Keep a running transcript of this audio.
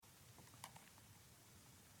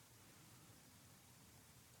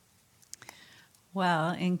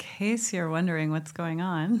Well, in case you're wondering what's going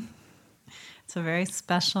on, it's a very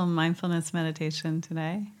special mindfulness meditation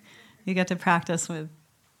today. You get to practice with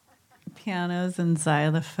pianos and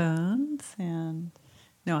xylophones, and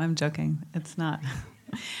no, I'm joking. It's not.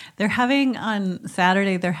 On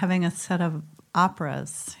Saturday, they're having a set of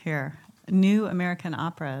operas here, new American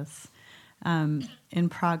operas in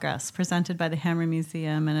progress, presented by the Hammer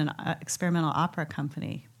Museum and an experimental opera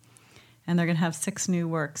company. And they're going to have 6 new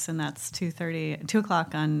works, and that's 2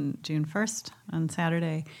 o'clock on June 1st, on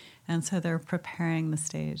Saturday. And so they're preparing the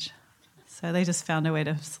stage. So they just found a way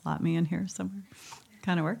to slot me in here somewhere.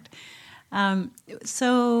 Kind of worked.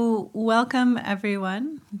 So welcome,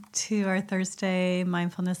 everyone, to our Thursday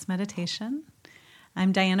mindfulness meditation.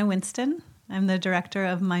 I'm Diana Winston. I'm the Director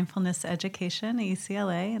of Mindfulness Education at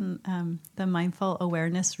UCLA and the Mindful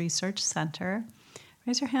Awareness Research Center.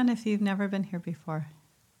 Raise your hand if you've never been here before.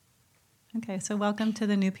 Okay, so welcome to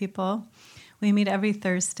the new people. We meet every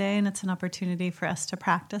Thursday, and it's an opportunity for us to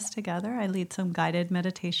practice together. I lead some guided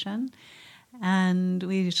meditation, and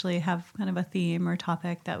we usually have kind of a theme or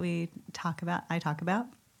topic that we talk about. I talk about.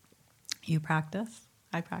 You practice.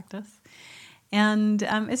 I practice. And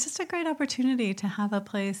it's just a great opportunity to have a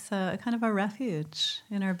place, kind of a refuge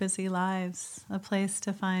in our busy lives, a place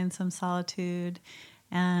to find some solitude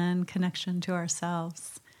and connection to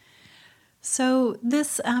ourselves. So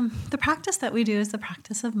the practice that we do is the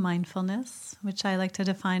practice of mindfulness, which I like to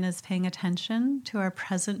define as paying attention to our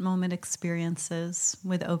present moment experiences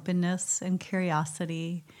with openness and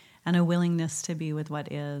curiosity and a willingness to be with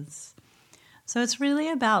what is. So it's really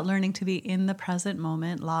about learning to be in the present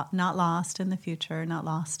moment, not lost in the future, not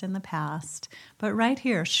lost in the past, but right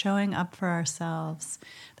here, showing up for ourselves.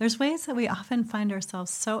 There's ways that we often find ourselves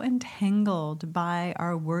so entangled by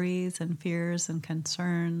our worries and fears and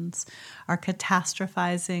concerns, our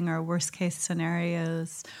catastrophizing, our worst-case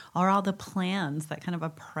scenarios, or all the plans that kind of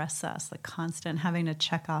oppress us, the constant having to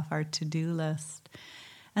check off our to-do list.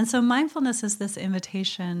 And so mindfulness is this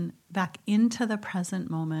invitation back into the present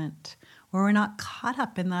moment, where we're not caught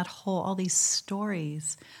up in all these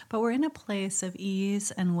stories, but we're in a place of ease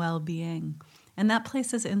and well-being. And that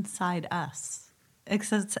place is inside us.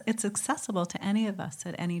 It's accessible to any of us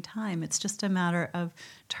at any time. It's just a matter of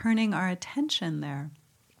turning our attention there.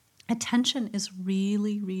 Attention is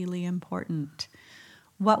really, really important.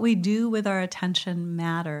 What we do with our attention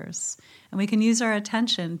matters. And we can use our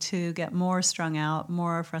attention to get more strung out,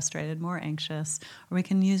 more frustrated, more anxious, or we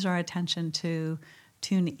can use our attention to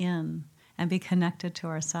tune in and be connected to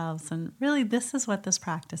ourselves. And really, this is what this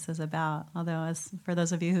practice is about. Although, as for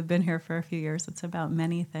those of you who've been here for a few years, it's about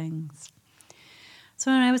many things. So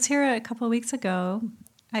when I was here a couple of weeks ago,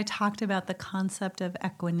 I talked about the concept of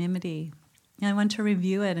equanimity. And I want to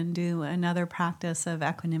review it and do another practice of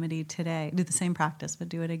equanimity today. Do the same practice, but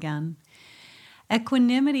do it again.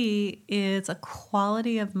 Equanimity is a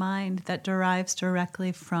quality of mind that derives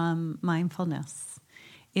directly from mindfulness.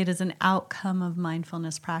 It is an outcome of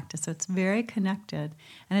mindfulness practice, so it's very connected.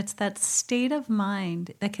 And it's that state of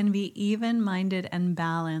mind that can be even-minded and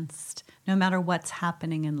balanced no matter what's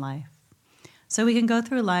happening in life. So we can go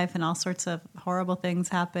through life and all sorts of horrible things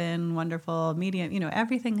happen, wonderful, medium,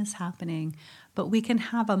 everything is happening. But we can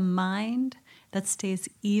have a mind that stays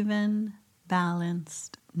even,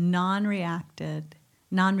 balanced, non-reactive,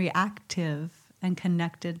 and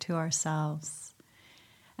connected to ourselves.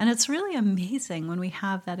 And it's really amazing when we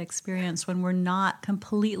have that experience, when we're not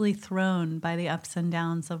completely thrown by the ups and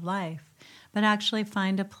downs of life, but actually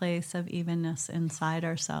find a place of evenness inside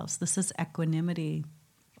ourselves. This is equanimity.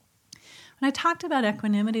 When I talked about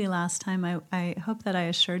equanimity last time, I hope that I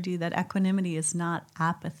assured you that equanimity is not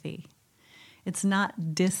apathy. It's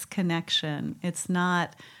not disconnection. It's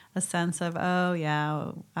not a sense of, oh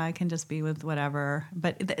yeah, I can just be with whatever.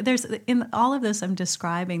 But there's in all of this I'm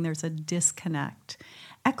describing, there's a disconnect.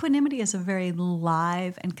 Equanimity is a very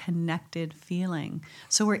live and connected feeling.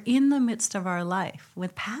 So we're in the midst of our life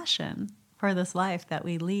with passion for this life that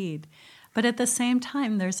we lead. But at the same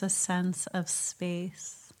time, there's a sense of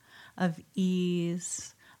space, of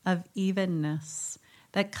ease, of evenness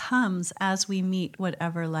that comes as we meet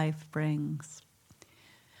whatever life brings.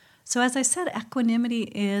 So as I said, equanimity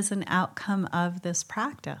is an outcome of this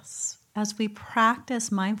practice. As we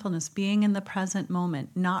practice mindfulness, being in the present moment,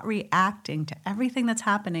 not reacting to everything that's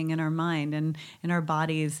happening in our mind and in our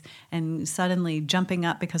bodies and suddenly jumping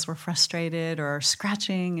up because we're frustrated or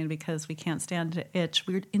scratching and because we can't stand to itch.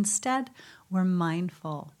 Instead, we're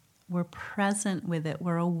mindful. We're present with it.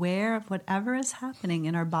 We're aware of whatever is happening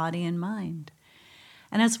in our body and mind.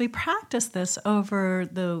 And as we practice this over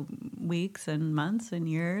the weeks and months and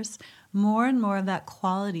years, more and more of that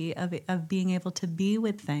quality of being able to be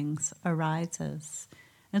with things arises.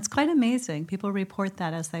 And it's quite amazing. People report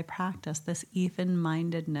that as they practice. This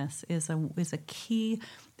even-mindedness is a key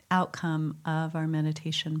outcome of our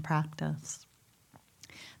meditation practice.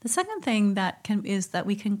 The second thing is that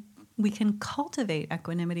we can cultivate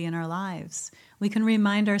equanimity in our lives. We can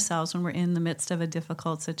remind ourselves when we're in the midst of a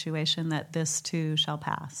difficult situation that this too shall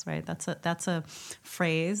pass, right? That's a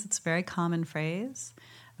phrase. It's a very common phrase,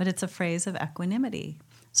 but it's a phrase of equanimity.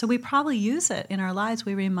 So we probably use it in our lives.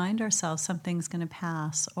 We remind ourselves something's going to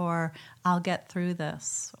pass, or I'll get through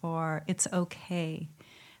this, or it's okay.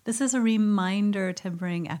 This is a reminder to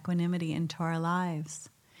bring equanimity into our lives.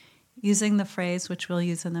 Using the phrase, which we'll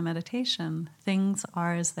use in the meditation, things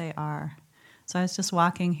are as they are. So I was just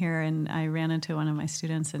walking here and I ran into one of my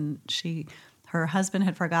students, and her husband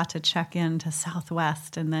had forgot to check in to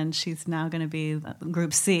Southwest, and then she's now going to be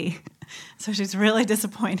Group C. So she's really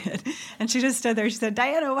disappointed. And she just stood there. She said,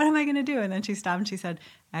 Diana, what am I going to do? And then she stopped and she said,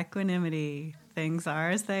 equanimity. Things are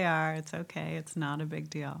as they are. It's okay. It's not a big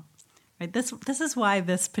deal. Right? This is why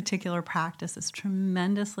this particular practice is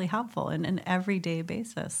tremendously helpful on an everyday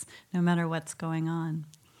basis, no matter what's going on.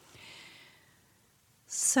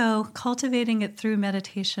 So cultivating it through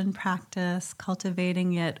meditation practice,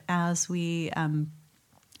 cultivating it as we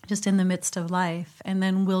just in the midst of life, and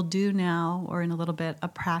then we'll do now, or in a little bit, a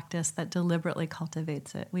practice that deliberately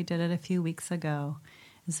cultivates it. We did it a few weeks ago.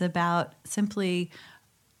 It's about simply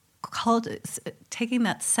taking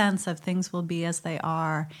that sense of things will be as they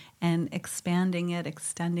are and expanding it,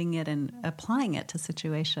 extending it, and applying it to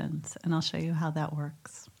situations. And I'll show you how that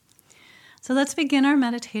works. So let's begin our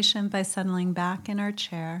meditation by settling back in our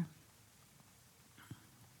chair.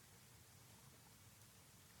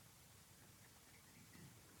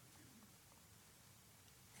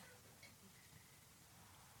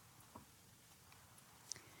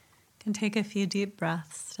 You can take a few deep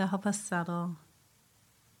breaths to help us settle.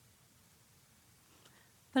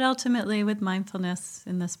 But ultimately, with mindfulness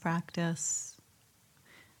in this practice,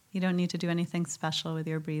 you don't need to do anything special with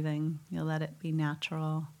your breathing. You'll let it be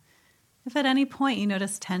natural. If at any point you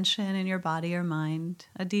notice tension in your body or mind,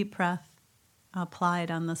 a deep breath applied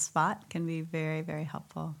on the spot can be very, very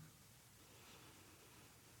helpful.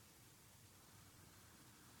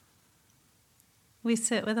 We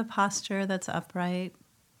sit with a posture that's upright,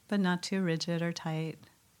 but not too rigid or tight.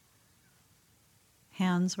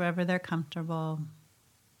 Hands wherever they're comfortable.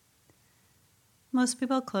 Most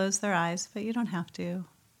people close their eyes, but you don't have to.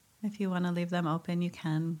 If you want to leave them open, you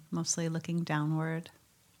can, mostly looking downward.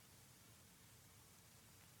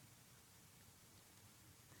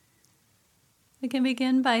 We can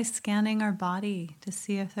begin by scanning our body to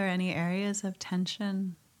see if there are any areas of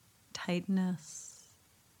tension, tightness.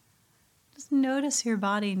 Just notice your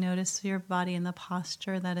body in the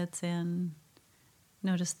posture that it's in.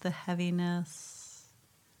 Notice the heaviness.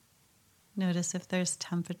 Notice if there's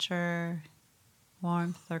temperature,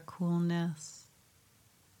 warmth or coolness.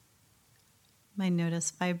 Might notice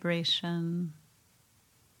vibration,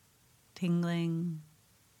 tingling,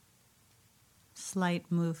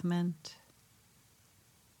 slight movement.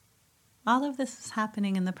 All of this is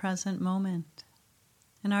happening in the present moment,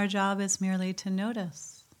 and our job is merely to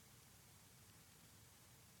notice.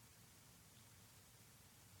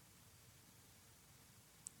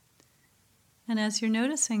 And as you're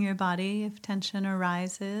noticing your body, if tension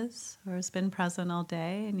arises or has been present all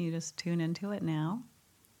day and you just tune into it now,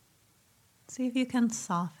 see if you can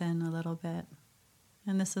soften a little bit.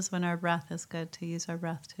 And this is when our breath is good, to use our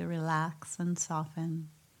breath to relax and soften.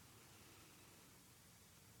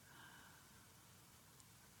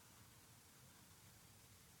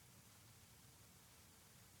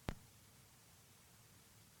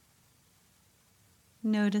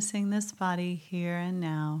 Noticing this body here and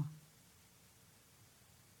now.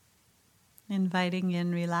 Inviting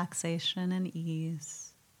in relaxation and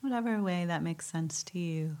ease, whatever way that makes sense to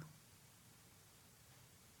you.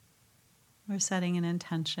 We're setting an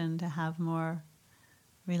intention to have more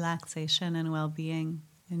relaxation and well-being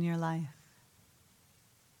in your life.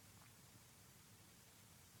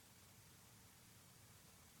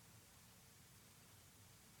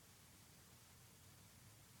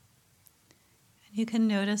 And you can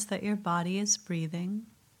notice that your body is breathing.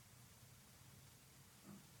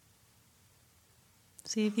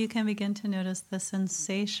 See if you can begin to notice the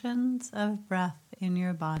sensations of breath in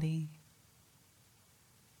your body.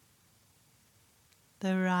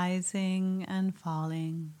 The rising and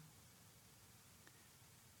falling,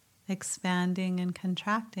 expanding and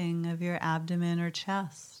contracting of your abdomen or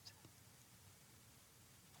chest.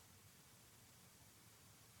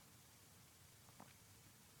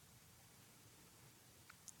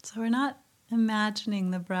 So we're not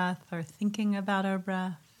imagining the breath or thinking about our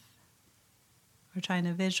breath. We're trying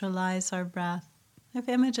to visualize our breath. If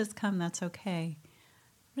images come, that's okay.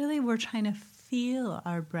 Really, we're trying to feel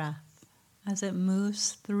our breath as it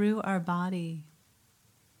moves through our body.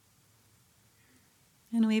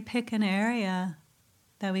 And we pick an area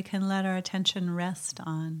that we can let our attention rest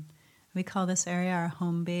on. We call this area our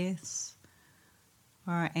home base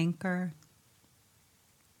or our anchor.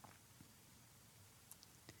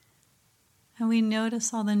 And we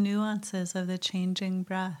notice all the nuances of the changing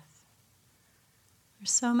breath.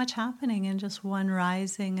 There's so much happening in just one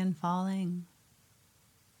rising and falling.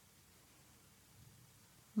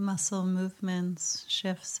 Muscle movements,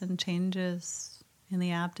 shifts and changes in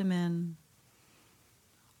the abdomen,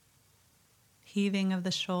 heaving of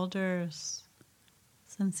the shoulders,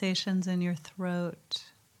 sensations in your throat,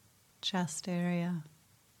 chest area.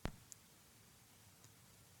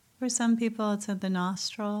 For some people, it's at the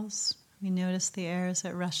nostrils. We notice the air as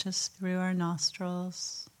it rushes through our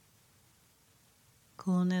nostrils,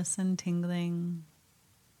 coolness and tingling.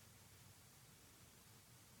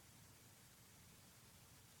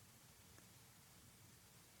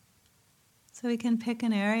 So we can pick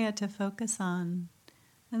an area to focus on.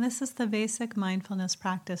 And this is the basic mindfulness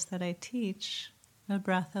practice that I teach, a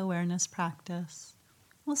breath awareness practice.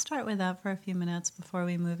 We'll start with that for a few minutes before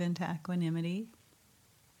we move into equanimity.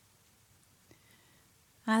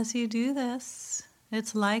 As you do this,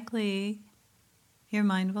 it's likely your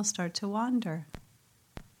mind will start to wander.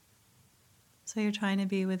 So you're trying to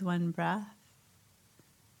be with one breath,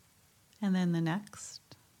 and then the next,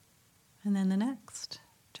 and then the next,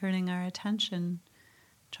 turning our attention,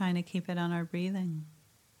 trying to keep it on our breathing.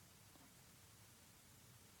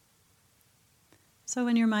 So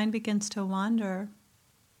when your mind begins to wander,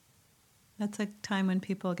 that's a time when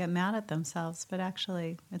people get mad at themselves, but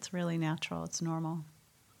actually it's really natural, it's normal.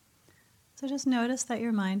 So just notice that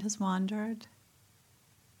your mind has wandered.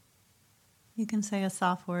 You can say a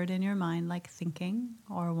soft word in your mind like thinking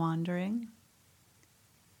or wandering.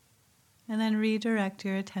 And then redirect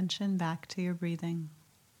your attention back to your breathing.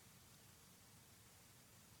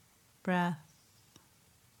 Breath,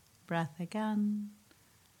 breath again.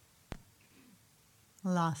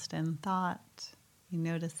 Lost in thought, you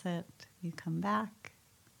notice it, you come back.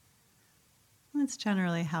 That's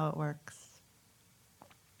generally how it works.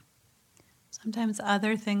 Sometimes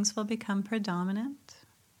other things will become predominant.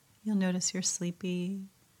 You'll notice you're sleepy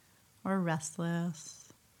or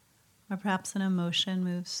restless, or perhaps an emotion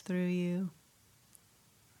moves through you.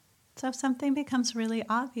 So if something becomes really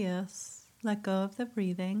obvious, let go of the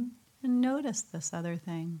breathing and notice this other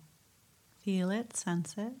thing. Feel it,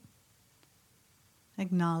 sense it,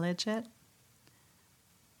 acknowledge it,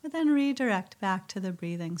 but then redirect back to the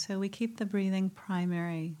breathing. So we keep the breathing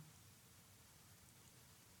primary.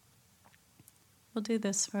 We'll do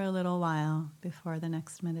this for a little while before the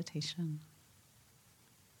next meditation.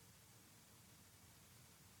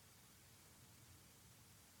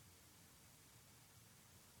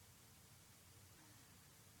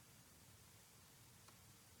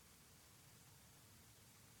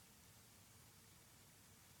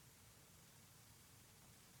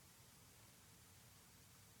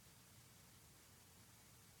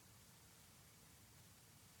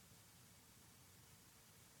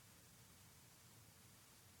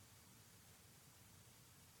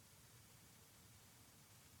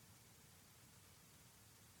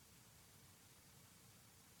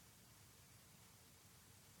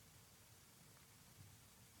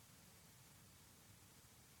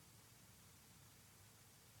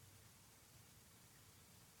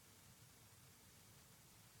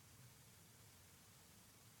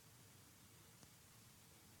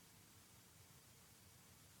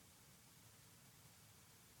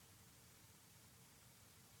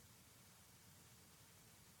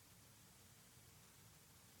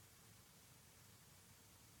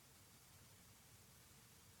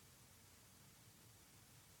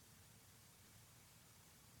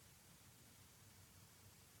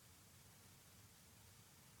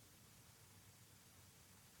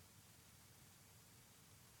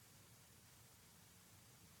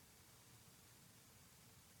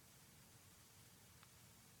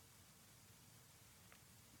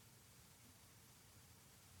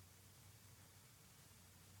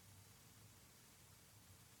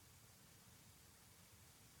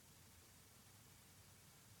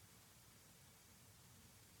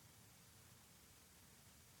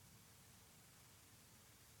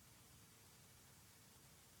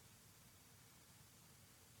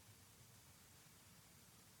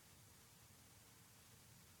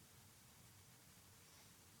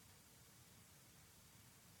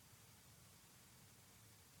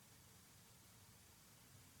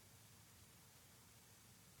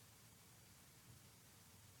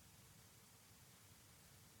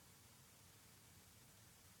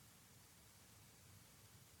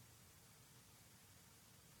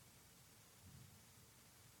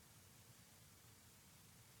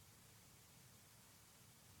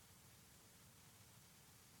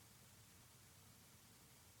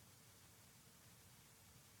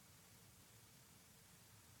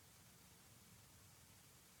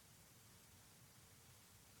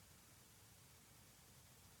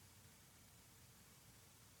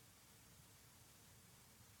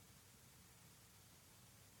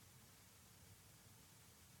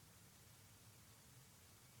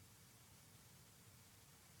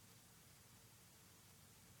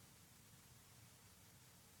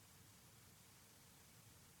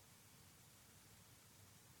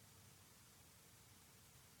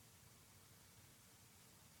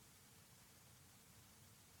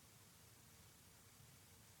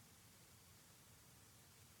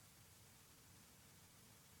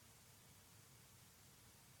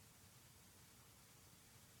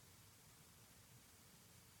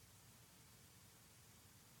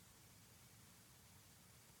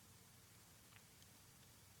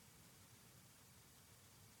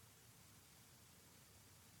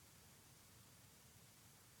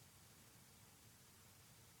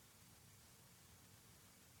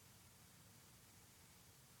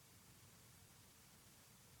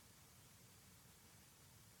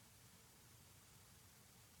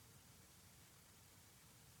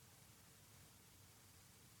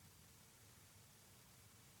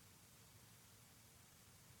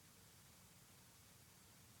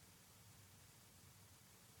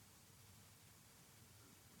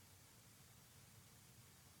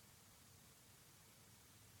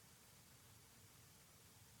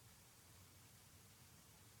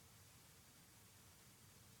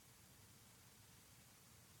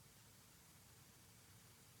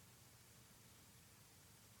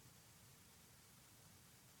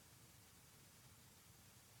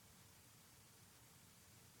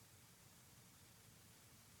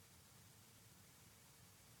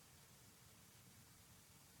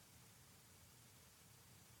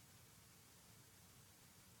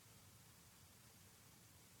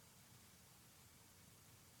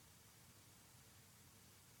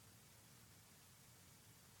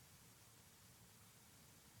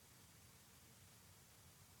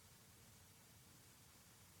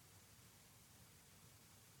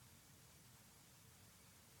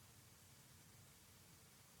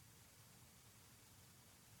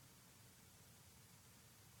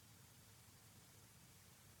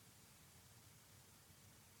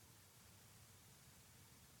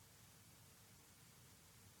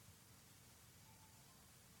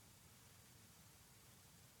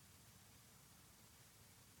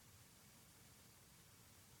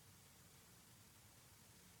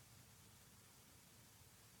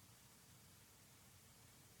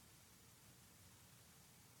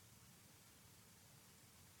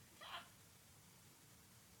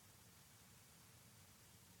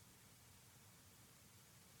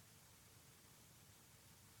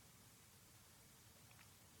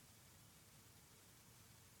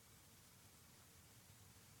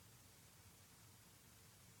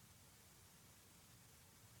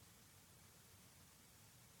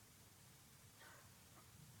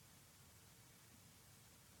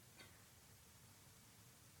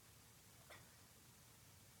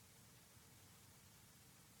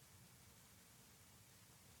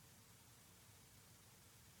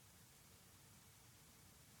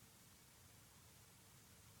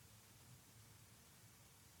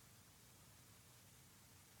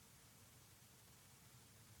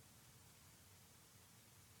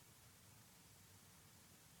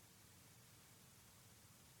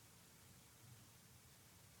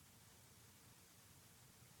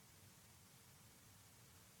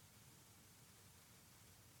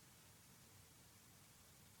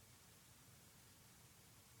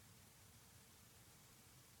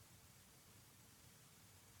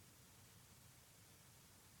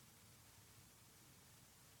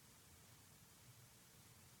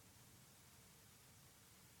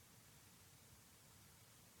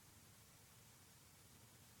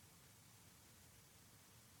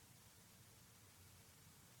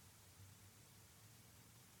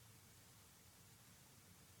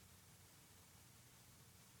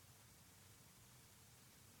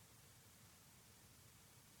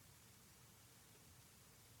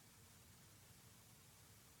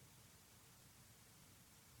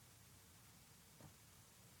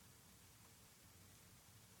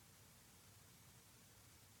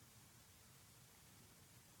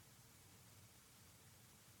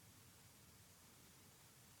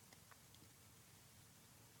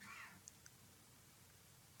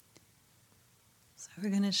 So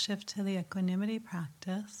we're going to shift to the equanimity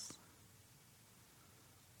practice.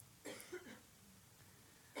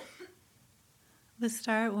 We'll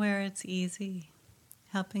start where it's easy,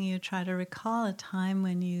 helping you try to recall a time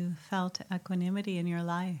when you felt equanimity in your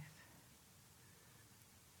life.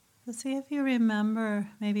 So see if you remember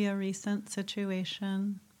maybe a recent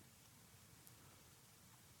situation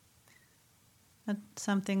that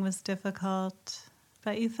something was difficult,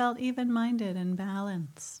 but you felt even-minded and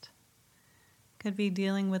balanced. Could be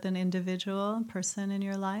dealing with an individual person in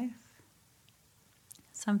your life,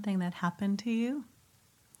 something that happened to you.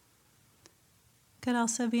 Could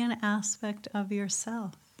also be an aspect of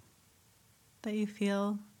yourself that you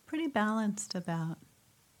feel pretty balanced about.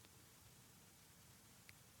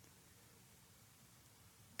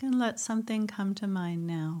 You can let something come to mind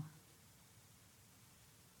now.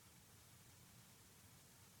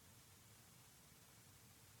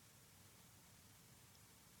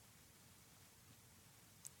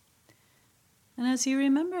 And as you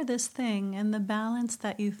remember this thing and the balance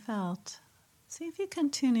that you felt, see if you can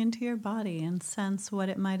tune into your body and sense what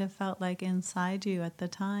it might have felt like inside you at the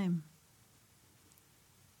time.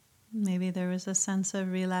 Maybe there was a sense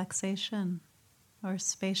of relaxation or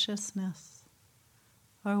spaciousness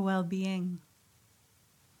or well-being.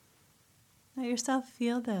 Let yourself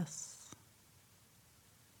feel this.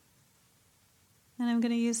 And I'm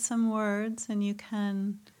going to use some words, and you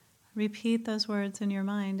can repeat those words in your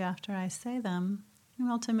mind after I say them. And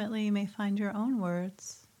ultimately, you may find your own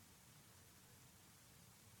words.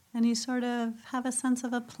 And you sort of have a sense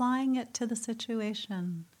of applying it to the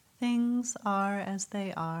situation. Things are as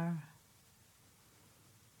they are.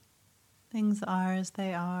 Things are as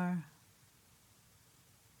they are.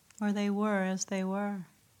 Or they were as they were.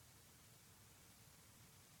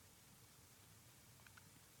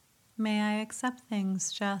 May I accept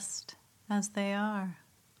things just as they are.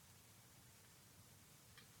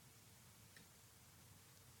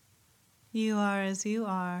 You are as you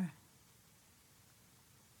are.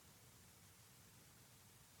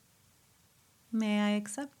 May I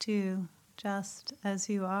accept you just as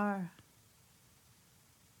you are.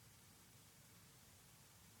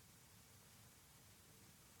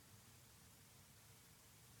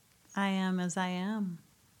 I am as I am.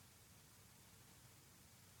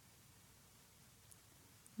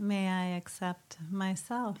 May I accept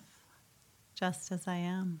myself just as I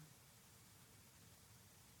am.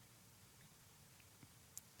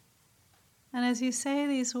 And as you say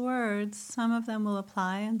these words, some of them will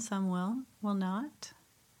apply and some will not.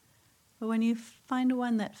 But when you find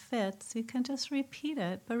one that fits, you can just repeat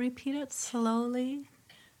it, but repeat it slowly,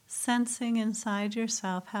 sensing inside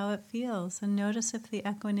yourself how it feels, and notice if the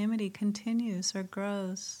equanimity continues or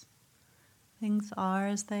grows. Things are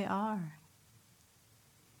as they are.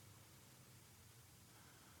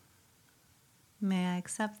 May I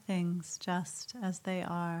accept things just as they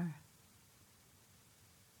are.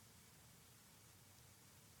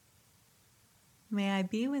 May I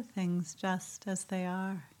be with things just as they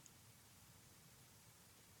are.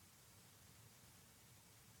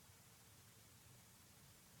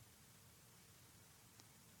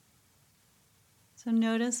 So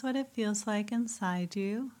notice what it feels like inside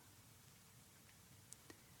you.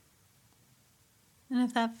 And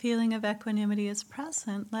if that feeling of equanimity is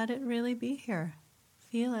present, let it really be here.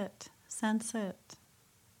 Feel it, sense it.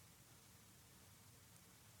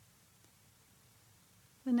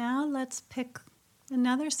 But now let's pick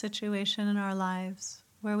another situation in our lives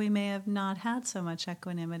where we may have not had so much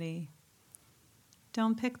equanimity.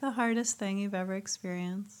 Don't pick the hardest thing you've ever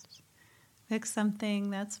experienced. Pick something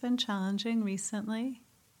that's been challenging recently.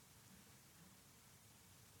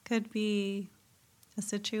 Could be a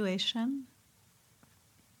situation,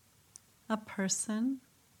 a person,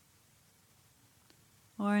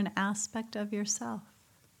 or an aspect of yourself.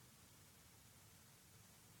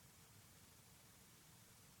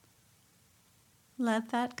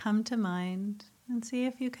 Let that come to mind and see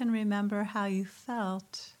if you can remember how you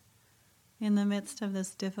felt in the midst of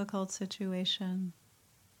this difficult situation.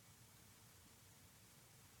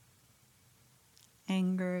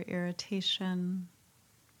 Anger, irritation,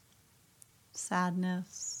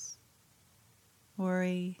 sadness,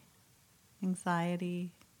 worry,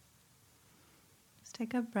 anxiety. Just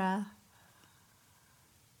take a breath.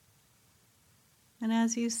 And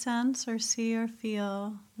as you sense or see or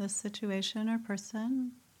feel this situation or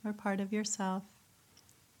person or part of yourself,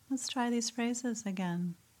 let's try these phrases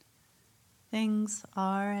again. Things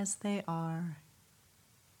are as they are.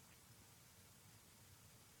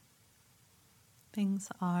 Things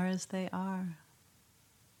are as they are.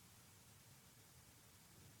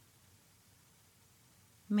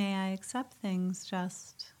 May I accept things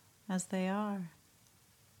just as they are.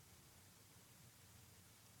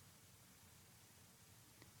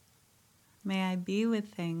 May I be with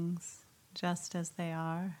things just as they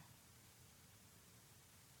are.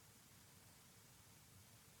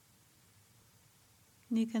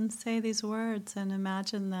 You can say these words and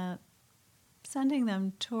imagine that sending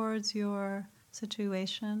them towards your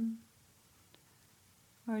situation,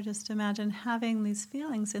 or just imagine having these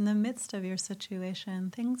feelings in the midst of your situation.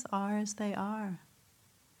 Things are as they are.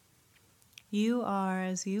 You are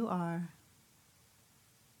as you are.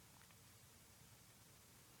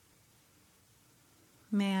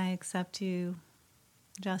 May I accept you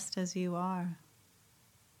just as you are.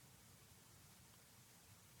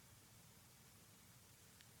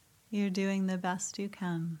 You're doing the best you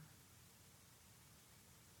can.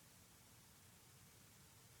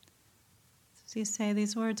 As you say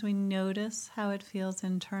these words, we notice how it feels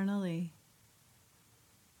internally.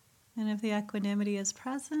 And if the equanimity is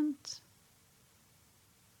present,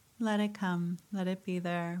 let it come, let it be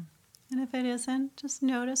there. And if it isn't, just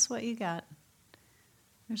notice what you get.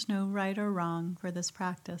 There's no right or wrong for this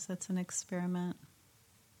practice. It's an experiment.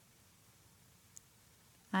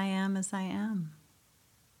 I am as I am.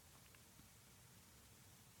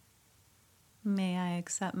 May I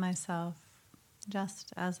accept myself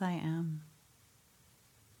just as I am.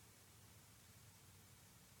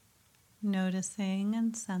 Noticing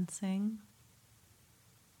and sensing.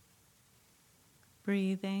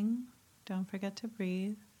 Breathing. Don't forget to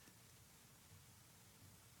breathe.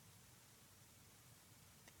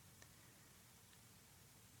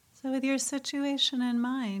 So with your situation in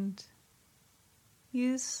mind,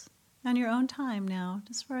 use on your own time now,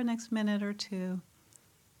 just for the next minute or two,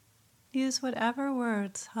 use whatever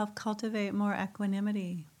words help cultivate more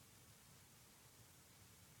equanimity.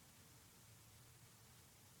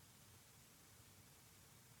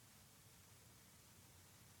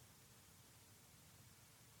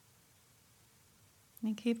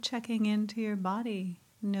 And keep checking into your body,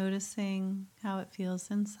 noticing how it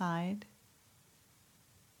feels inside.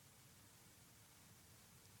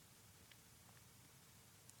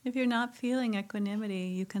 If you're not feeling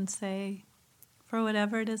equanimity, you can say, for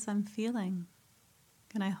whatever it is I'm feeling,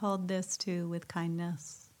 can I hold this too with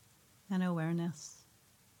kindness and awareness?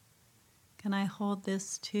 Can I hold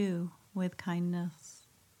this too with kindness?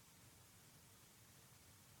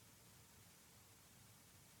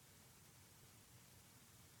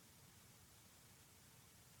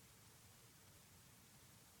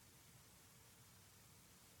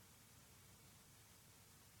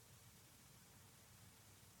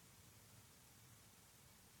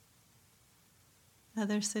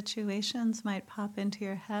 Other situations might pop into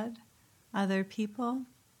your head, other people.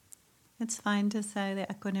 It's fine to say the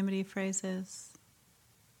equanimity phrases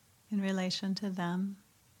in relation to them.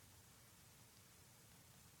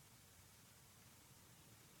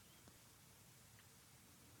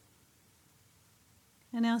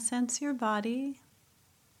 And now sense your body.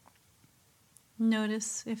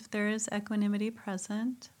 Notice if there is equanimity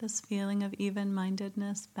present, this feeling of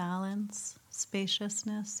even-mindedness, balance,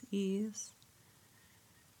 spaciousness, ease.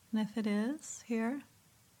 And if it is here,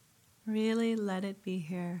 really let it be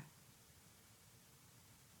here.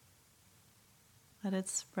 Let it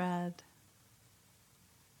spread.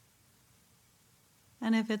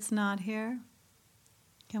 And if it's not here,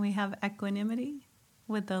 can we have equanimity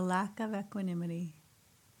with the lack of equanimity?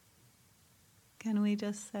 Can we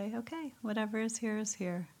just say, okay, whatever is here is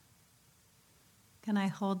here. Can I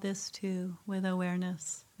hold this too with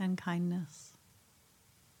awareness and kindness?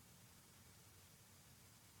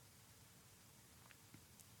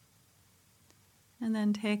 And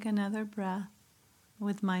then take another breath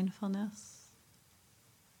with mindfulness.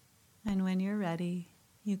 And when you're ready,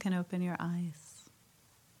 you can open your eyes.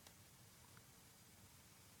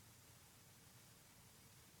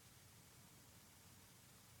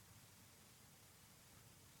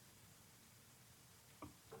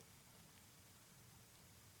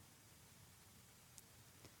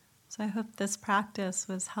 So I hope this practice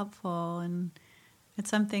was helpful, and it's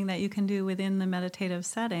something that you can do within the meditative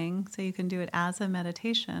setting. So you can do it as a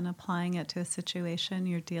meditation, applying it to a situation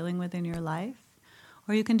you're dealing with in your life.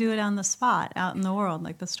 Or you can do it on the spot, out in the world,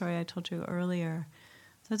 like the story I told you earlier.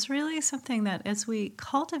 So it's really something that as we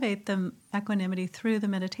cultivate the equanimity through the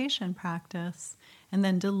meditation practice, and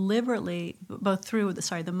then deliberately, both through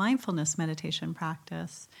the mindfulness meditation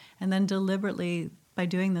practice, and then deliberately by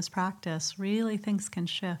doing this practice, really things can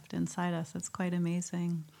shift inside us. It's quite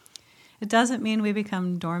amazing. It doesn't mean we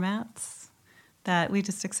become doormats, that we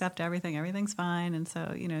just accept everything. Everything's fine, and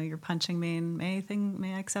so, you're punching me, and may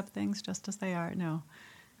I accept things just as they are? No.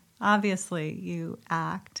 Obviously, you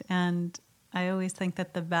act, and I always think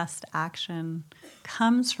that the best action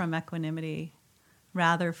comes from equanimity.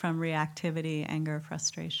 rather from reactivity, anger,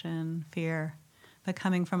 frustration, fear, but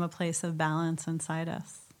coming from a place of balance inside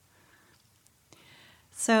us.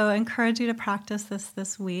 So I encourage you to practice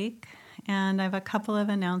this week. And I have a couple of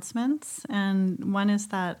announcements. And one is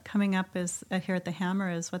that coming up is here at the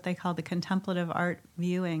Hammer is what they call the contemplative art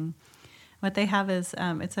viewing. What they have is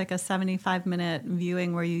it's like a 75-minute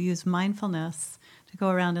viewing where you use mindfulness to go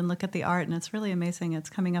around and look at the art. And it's really amazing. It's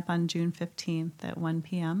coming up on June 15th at 1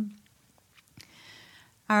 p.m.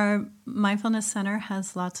 Our Mindfulness Center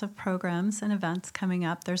has lots of programs and events coming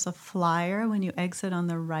up. There's a flyer when you exit on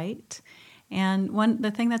the right. And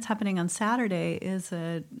the thing that's happening on Saturday is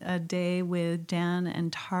a day with Dan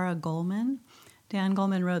and Tara Goleman. Dan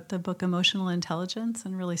Goleman wrote the book Emotional Intelligence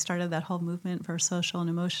and really started that whole movement for social and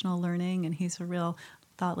emotional learning. And he's a real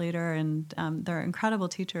thought leader, and they're incredible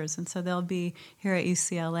teachers. And so they'll be here at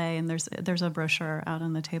UCLA, and there's a brochure out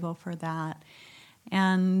on the table for that.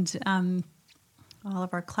 And all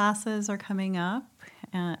of our classes are coming up,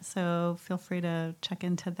 so feel free to check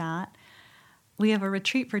into that. We have a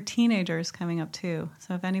retreat for teenagers coming up too.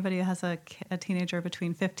 So if anybody has a teenager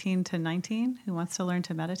between 15 to 19 who wants to learn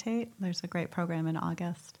to meditate, there's a great program in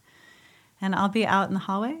August. And I'll be out in the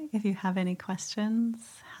hallway if you have any questions.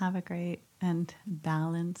 Have a great and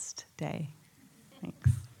balanced day. Thanks.